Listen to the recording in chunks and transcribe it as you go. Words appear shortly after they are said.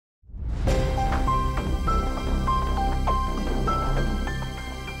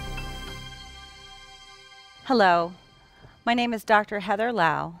Hello, my name is Dr. Heather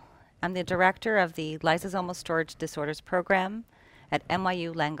Lau. I'm the director of the Lysosomal Storage Disorders Program at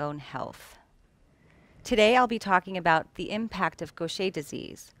NYU Langone Health. Today I'll be talking about the impact of Gaucher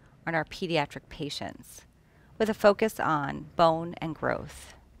disease on our pediatric patients, with a focus on bone and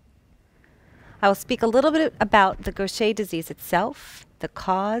growth. I will speak a little bit about the Gaucher disease itself, the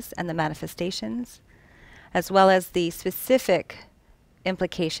cause and the manifestations, as well as the specific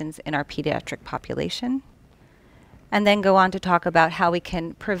implications in our pediatric population, and then go on to talk about how we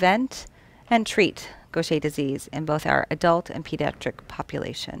can prevent and treat Gaucher disease in both our adult and pediatric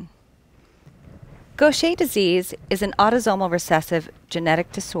population. Gaucher disease is an autosomal recessive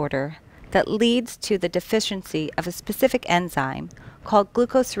genetic disorder that leads to the deficiency of a specific enzyme called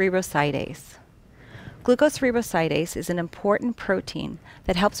glucocerebrosidase. Glucocerebrosidase is an important protein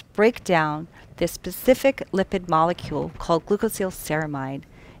that helps break down this specific lipid molecule called glucosylceramide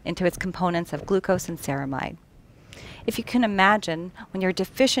into its components of glucose and ceramide. If you can imagine, when you're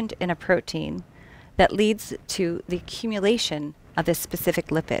deficient in a protein, that leads to the accumulation of this specific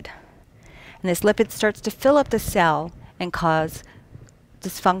lipid. And this lipid starts to fill up the cell and cause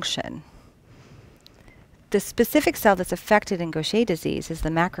dysfunction. The specific cell that's affected in Gaucher disease is the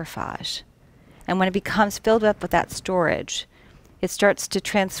macrophage. And when it becomes filled up with that storage, it starts to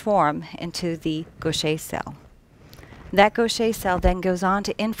transform into the Gaucher cell. That Gaucher cell then goes on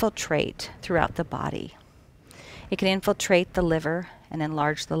to infiltrate throughout the body. It can infiltrate the liver and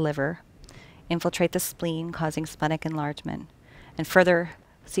enlarge the liver, infiltrate the spleen, causing splenic enlargement, and further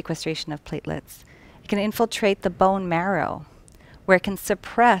sequestration of platelets. It can infiltrate the bone marrow, where it can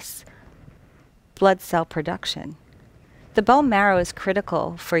suppress blood cell production. The bone marrow is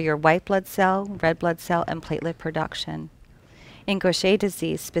critical for your white blood cell, red blood cell, and platelet production. In Gaucher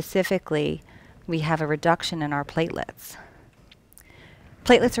disease specifically, we have a reduction in our platelets.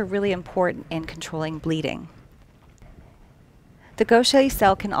 Platelets are really important in controlling bleeding. The Gaucher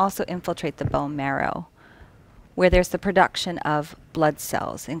cell can also infiltrate the bone marrow, where there's the production of blood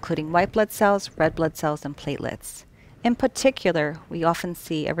cells, including white blood cells, red blood cells, and platelets. In particular, we often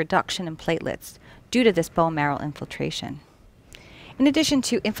see a reduction in platelets due to this bone marrow infiltration. In addition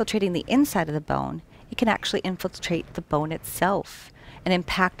to infiltrating the inside of the bone, it can actually infiltrate the bone itself and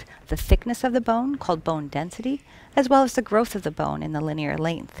impact the thickness of the bone, called bone density, as well as the growth of the bone in the linear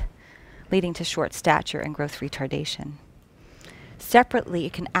length, leading to short stature and growth retardation. Separately,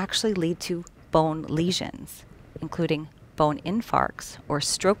 it can actually lead to bone lesions, including bone infarcts or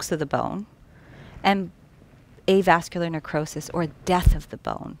strokes of the bone, and avascular necrosis or death of the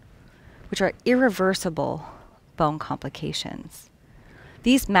bone, which are irreversible bone complications.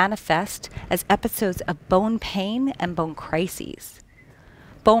 These manifest as episodes of bone pain and bone crises.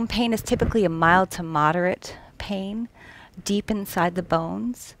 Bone pain is typically a mild to moderate pain deep inside the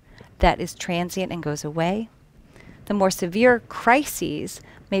bones that is transient and goes away. The more severe crises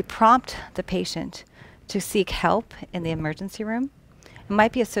may prompt the patient to seek help in the emergency room. It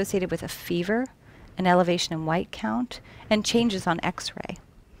might be associated with a fever, an elevation in white count, and changes on X-ray,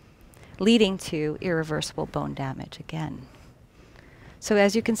 leading to irreversible bone damage again. So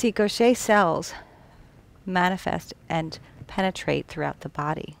as you can see, Gaucher cells manifest and penetrate throughout the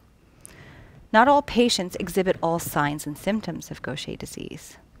body. Not all patients exhibit all signs and symptoms of Gaucher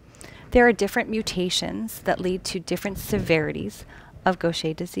disease. There are different mutations that lead to different severities of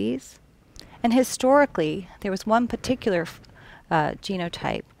Gaucher disease. And historically, there was one particular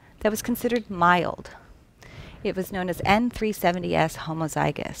genotype that was considered mild. It was known as N370S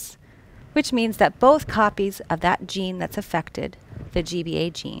homozygous, which means that both copies of that gene that's affected, the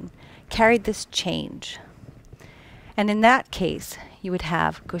GBA gene, carried this change. And in that case, you would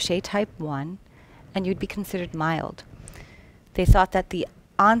have Gaucher type 1, and you'd be considered mild. They thought that the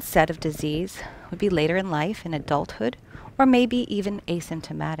onset of disease would be later in life, in adulthood, or maybe even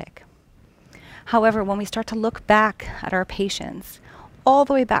asymptomatic. However, when we start to look back at our patients, all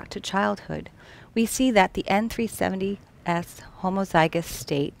the way back to childhood, we see that the N370S homozygous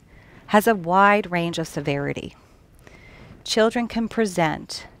state has a wide range of severity. Children can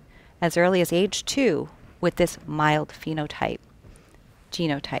present as early as age 2 with this mild phenotype,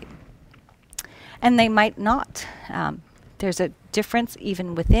 genotype. And they might not. There's a difference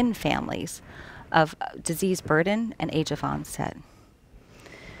even within families of disease burden and age of onset.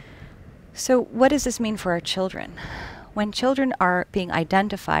 So what does this mean for our children? When children are being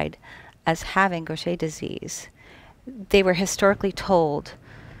identified as having Gaucher disease, they were historically told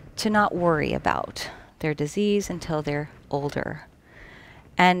to not worry about their disease until they're older.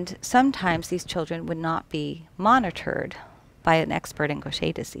 And sometimes these children would not be monitored by an expert in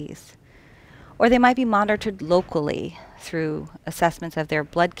Gaucher disease. Or they might be monitored locally through assessments of their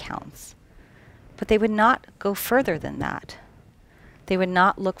blood counts. But they would not go further than that. They would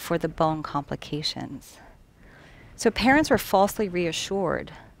not look for the bone complications. So parents were falsely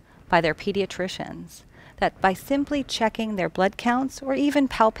reassured by their pediatricians that by simply checking their blood counts or even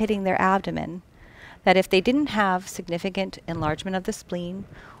palpating their abdomen, that if they didn't have significant enlargement of the spleen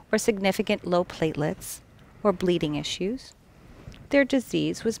or significant low platelets or bleeding issues, their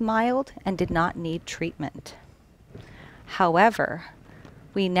disease was mild and did not need treatment. However,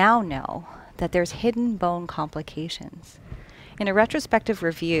 we now know that there's hidden bone complications. In a retrospective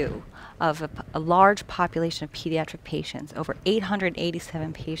review of a large population of pediatric patients, over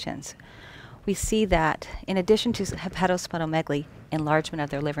 887 patients, we see that in addition to hepatosplenomegaly, enlargement of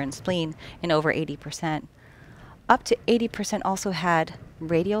their liver and spleen in over 80%, up to 80% also had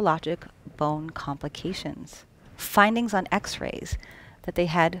radiologic bone complications, findings on x-rays that they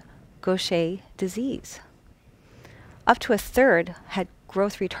had Gaucher disease. Up to a third had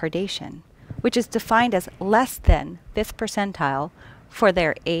growth retardation, which is defined as less than 5th percentile for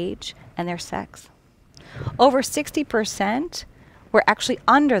their age and their sex. Over 60% were actually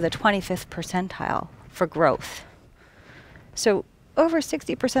under the 25th percentile for growth. So over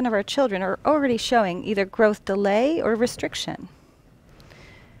 60% of our children are already showing either growth delay or restriction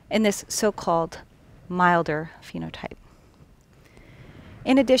in this so-called milder phenotype.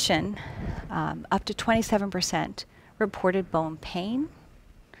 In addition, up to 27% reported bone pain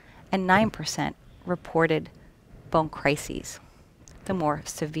and 9% reported bone crises, the more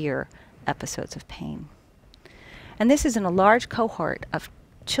severe episodes of pain. And this is in a large cohort of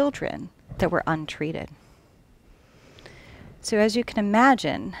children that were untreated. So as you can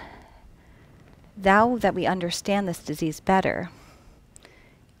imagine, now that we understand this disease better,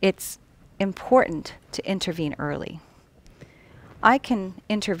 it's important to intervene early. I can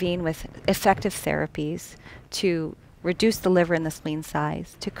intervene with effective therapies to reduce the liver and the spleen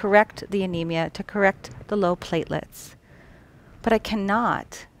size, to correct the anemia, to correct the low platelets. But I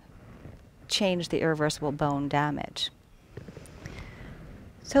cannot change the irreversible bone damage.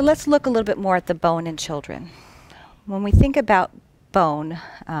 So let's look a little bit more at the bone in children. When we think about bone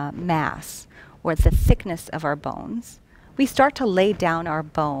mass, or the thickness of our bones, we start to lay down our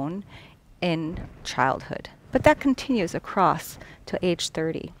bone in childhood, but that continues across to age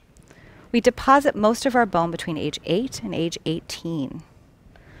 30. We deposit most of our bone between age 8 and age 18,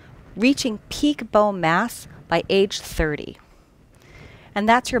 reaching peak bone mass by age 30. And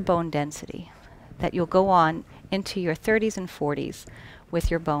that's your bone density, that you'll go on into your 30s and 40s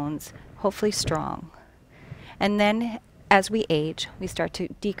with your bones hopefully strong. And then as we age, we start to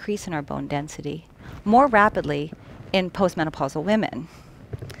decrease in our bone density more rapidly in postmenopausal women.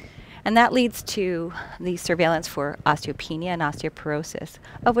 And that leads to the surveillance for osteopenia and osteoporosis,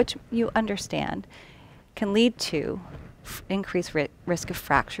 of which you understand can lead to increased risk of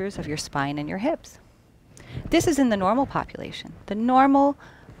fractures of your spine and your hips. This is in the normal population, the normal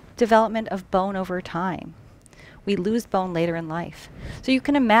development of bone over time. We lose bone later in life. So you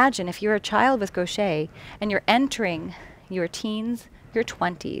can imagine if you're a child with Gaucher and you're entering your teens, your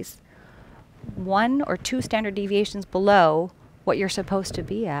 20s, 1 or 2 standard deviations below what you're supposed to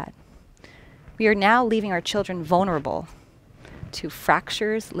be at. We are now leaving our children vulnerable to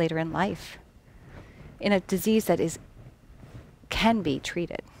fractures later in life in a disease that can be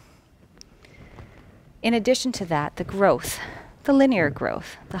treated. In addition to that, the growth, the linear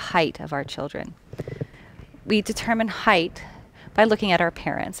growth, the height of our children. We determine height by looking at our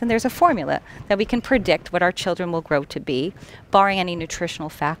parents, and there's a formula that we can predict what our children will grow to be, barring any nutritional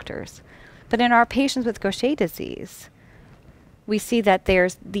factors. But in our patients with Gaucher disease, we see that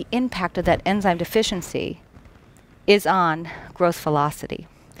there's the impact of that enzyme deficiency is on growth velocity.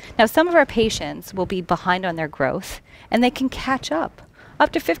 Now, some of our patients will be behind on their growth, and they can catch up.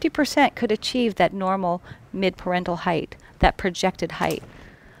 Up to 50% could achieve that normal mid-parental height, that projected height.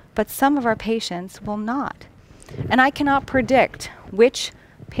 But some of our patients will not. And I cannot predict which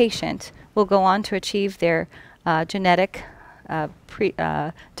patient will go on to achieve their genetic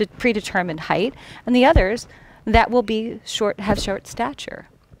predetermined height, and the others that will be have short stature.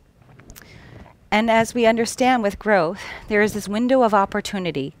 And as we understand with growth, there is this window of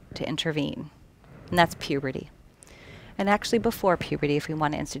opportunity to intervene, and that's puberty. And actually before puberty, if we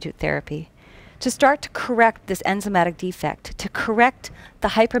want to institute therapy, to start to correct this enzymatic defect, to correct the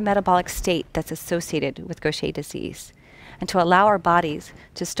hypermetabolic state that's associated with Gaucher disease, and to allow our bodies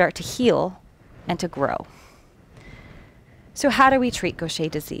to start to heal and to grow. So how do we treat Gaucher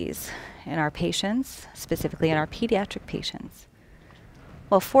disease in our patients, specifically in our pediatric patients?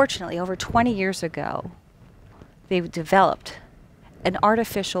 Well, fortunately, over 20 years ago, they've developed an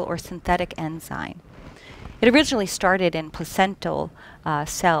artificial or synthetic enzyme. It originally started in placental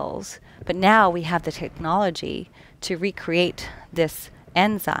cells, but now we have the technology to recreate this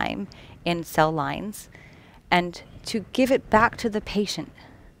enzyme in cell lines and to give it back to the patient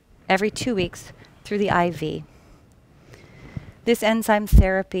every 2 weeks through the IV. This enzyme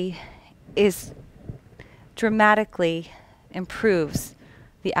therapy dramatically improves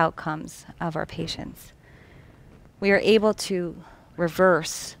the outcomes of our patients. We are able to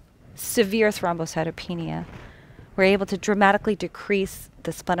reverse severe thrombocytopenia. We're able to dramatically decrease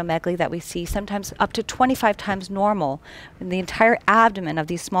the splenomegaly that we see, sometimes up to 25 times normal. In the entire abdomen of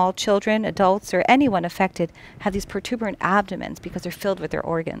these small children, adults, or anyone affected have these protuberant abdomens because they're filled with their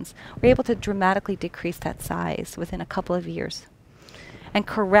organs. We're able to dramatically decrease that size within a couple of years and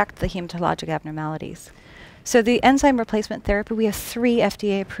correct the hematologic abnormalities. So the enzyme replacement therapy, we have 3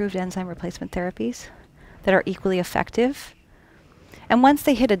 FDA-approved enzyme replacement therapies that are equally effective. And once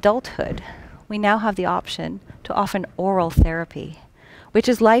they hit adulthood, we now have the option to offer an oral therapy, which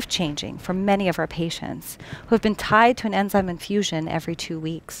is life-changing for many of our patients who have been tied to an enzyme infusion every 2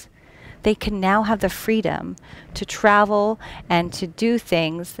 weeks. They can now have the freedom to travel and to do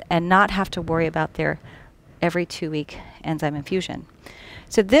things and not have to worry about their every 2-week enzyme infusion.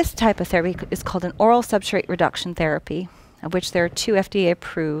 So this type of therapy is called an oral substrate reduction therapy, of which there are 2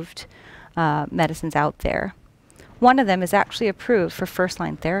 FDA-approved medicines out there. One of them is actually approved for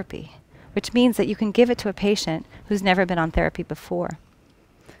first-line therapy, which means that you can give it to a patient who's never been on therapy before.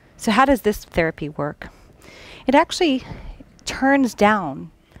 So how does this therapy work? It actually turns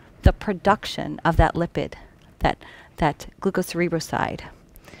down the production of that lipid, that glucocerebroside,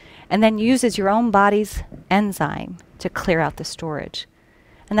 and then uses your own body's enzyme to clear out the storage.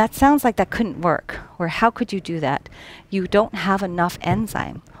 And that sounds like that couldn't work, or how could you do that? You don't have enough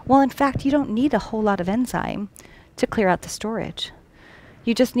enzyme. Well, in fact, you don't need a whole lot of enzyme to clear out the storage.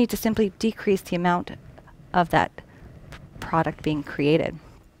 You just need to simply decrease the amount of that product being created.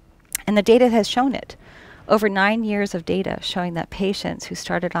 And the data has shown it. Over 9 years of data showing that patients who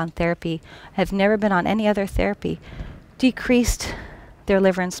started on therapy, have never been on any other therapy, decreased their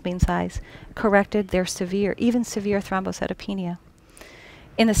liver and spleen size, corrected their even severe thrombocytopenia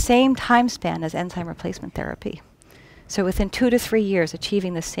in the same time span as enzyme replacement therapy. So within 2 to 3 years,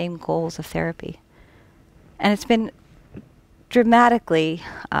 achieving the same goals of therapy. And it's been dramatically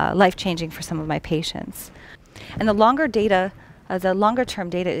life-changing for some of my patients. And the longer-term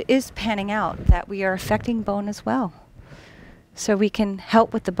data is panning out that we are affecting bone as well. So we can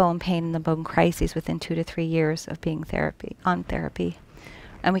help with the bone pain and the bone crises within 2 to 3 years of being on therapy.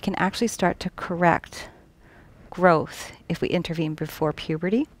 And we can actually start to correct growth if we intervene before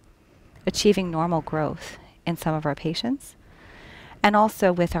puberty, achieving normal growth in some of our patients, and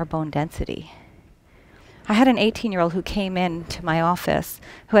also with our bone density. I had an 18-year-old who came in to my office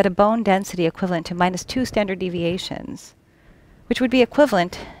who had a bone density equivalent to -2 standard deviations, which would be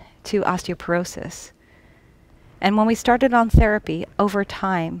equivalent to osteoporosis. And when we started on therapy, over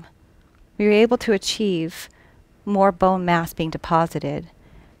time, we were able to achieve more bone mass being deposited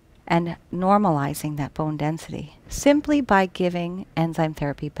and normalizing that bone density simply by giving enzyme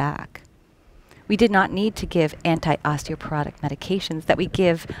therapy back. We did not need to give anti-osteoporotic medications that we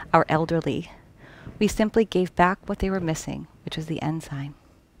give our elderly. We simply gave back what they were missing, which was the enzyme.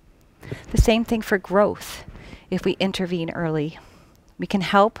 The same thing for growth. If we intervene early, we can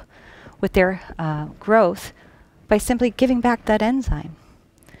help with their growth by simply giving back that enzyme.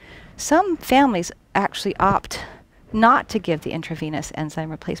 Some families actually opt not to give the intravenous enzyme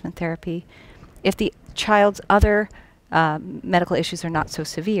replacement therapy if the child's other medical issues are not so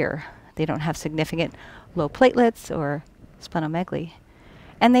severe. They don't have significant low platelets or splenomegaly.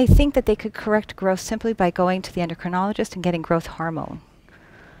 And they think that they could correct growth simply by going to the endocrinologist and getting growth hormone.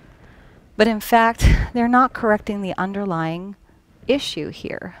 But in fact, they're not correcting the underlying issue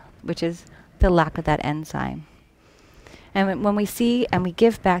here, which is the lack of that enzyme. And when we see and we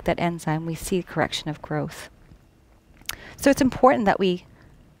give back that enzyme, we see correction of growth. So it's important that we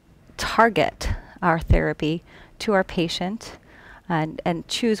target our therapy to our patient and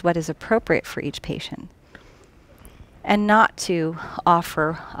choose what is appropriate for each patient, and not to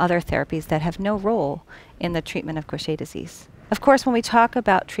offer other therapies that have no role in the treatment of Gaucher disease. Of course, when we talk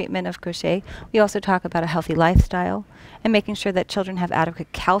about treatment of Gaucher, we also talk about a healthy lifestyle and making sure that children have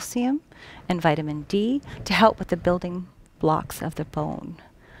adequate calcium and vitamin D to help with the building blocks of the bone,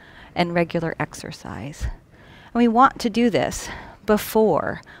 and regular exercise. And we want to do this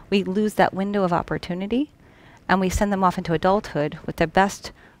before we lose that window of opportunity and we send them off into adulthood with the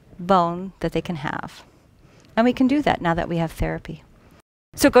best bone that they can have. And we can do that now that we have therapy.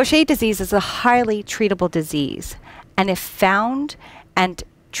 So Gaucher disease is a highly treatable disease, and if found and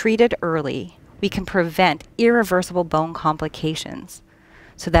treated early, we can prevent irreversible bone complications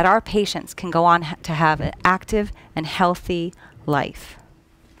so that our patients can go on to have an active and healthy life.